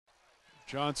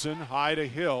Johnson high to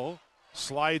Hill.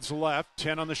 Slides left,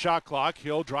 10 on the shot clock.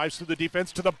 Hill drives through the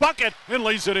defense to the bucket and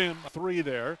lays it in. 3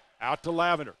 there, out to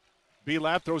Lavender.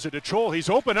 B-Lab throws it to Chol. He's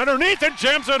open underneath and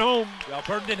jams it home. Well,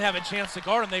 Burton didn't have a chance to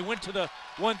guard him. They went to the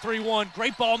 1-3-1.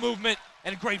 Great ball movement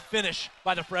and a great finish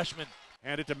by the freshman.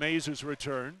 Hand it to Mays, who's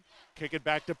returned. Kick it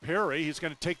back to Perry. He's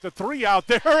going to take the 3 out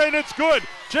there, and it's good.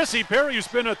 Jesse Perry, who's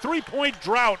been a 3-point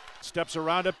drought, steps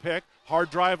around a pick. Hard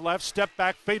drive left, step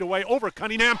back, fade away over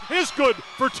Cunningham is good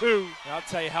for 2. I'll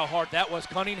tell you how hard that was.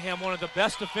 Cunningham, one of the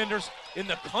best defenders in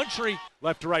the country.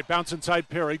 Left to right, bounce inside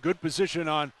Perry. Good position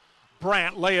on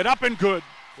Brandt. Lay it up and good.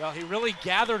 Well, he really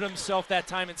gathered himself that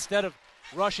time instead of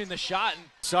rushing the shot.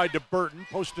 Side to Burton,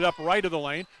 posted up right of the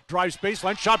lane. Drives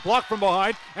baseline, shot blocked from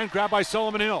behind, and grabbed by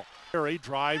Solomon Hill. Perry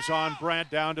drives on Brandt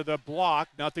down to the block.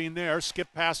 Nothing there. Skip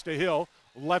pass to Hill.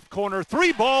 Left corner,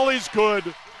 3 ball is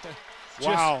good.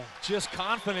 Wow. Just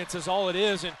confidence is all it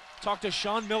is. And talked to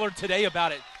Sean Miller today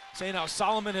about it, saying how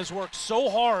Solomon has worked so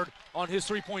hard on his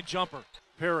 3-point jumper.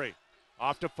 Perry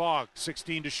off to Fogg,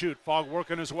 16 to shoot. Fogg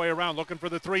working his way around, looking for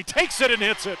the 3. Takes it and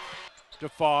hits it. To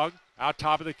Fogg, out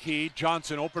top of the key.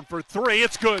 Johnson open for 3.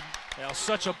 It's good. Well,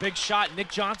 such a big shot. Nick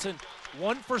Johnson,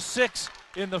 1 for 6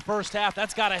 in the first half.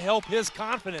 That's got to help his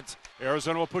confidence.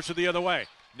 Arizona will push it the other way.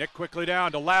 Nick quickly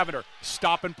down to Lavender.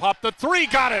 Stop and pop the 3.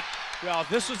 Got it. Well,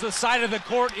 this was the side of the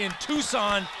court in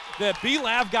Tucson that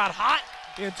B-Lab got hot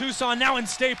in Tucson. Now in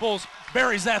Staples,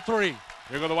 buries that 3.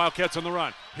 Here go the Wildcats on the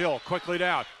run. Hill quickly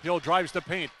down. Hill drives the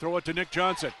paint. Throw it to Nick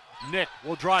Johnson. Nick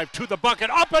will drive to the bucket.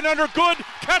 Up and under. Good.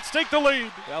 Cats take the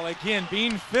lead. Well, again,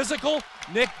 being physical,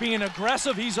 Nick being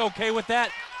aggressive, he's okay with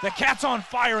that. The Cats on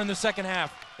fire in the second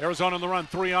half. Arizona on the run.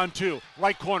 3-on-2.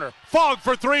 Right corner. Fogg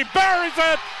for 3. Buries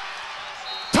it.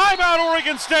 Timeout,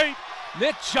 Oregon State.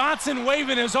 Nick Johnson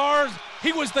waving his arms.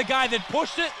 He was the guy that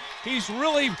pushed it. He's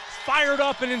really fired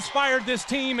up and inspired this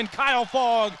team. And Kyle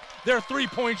Fogg, their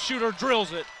 3-point shooter,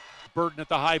 drills it. Burton at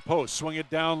the high post. Swing it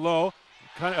down low.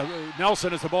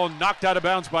 Nelson has the ball knocked out of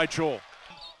bounds by Chol.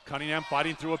 Cunningham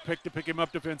fighting through a pick to pick him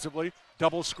up defensively.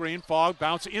 Double screen. Fogg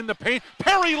bounce in the paint.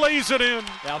 Perry lays it in.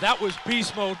 Now that was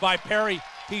beast mode by Perry.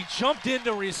 He jumped in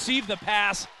to receive the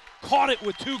pass. Caught it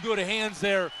with 2 good hands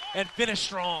there and finished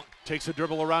strong. Takes a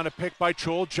dribble around a pick by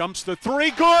Chol. Jumps the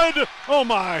 3. Good. Oh,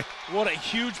 my. What a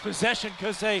huge possession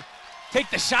because they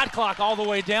take the shot clock all the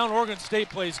way down. Oregon State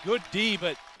plays good D,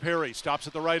 but Perry stops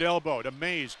at the right elbow to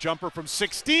Mays. Jumper from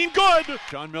 16. Good.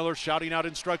 Sean Miller shouting out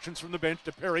instructions from the bench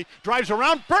to Perry. Drives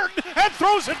around Burton and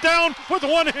throws it down with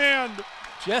 1 hand.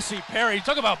 Jesse Perry,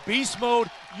 talk about beast mode,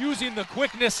 using the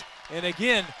quickness. And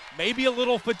again, maybe a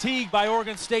little fatigue by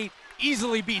Oregon State.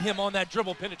 Easily beat him on that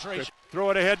dribble penetration.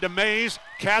 Throw it ahead to Mays.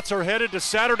 Cats are headed to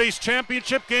Saturday's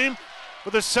championship game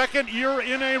for the 2nd year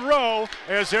in a row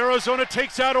as Arizona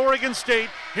takes out Oregon State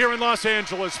here in Los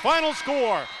Angeles. Final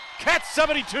score, Cats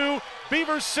 72,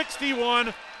 Beavers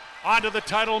 61. On to the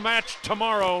title match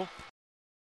tomorrow.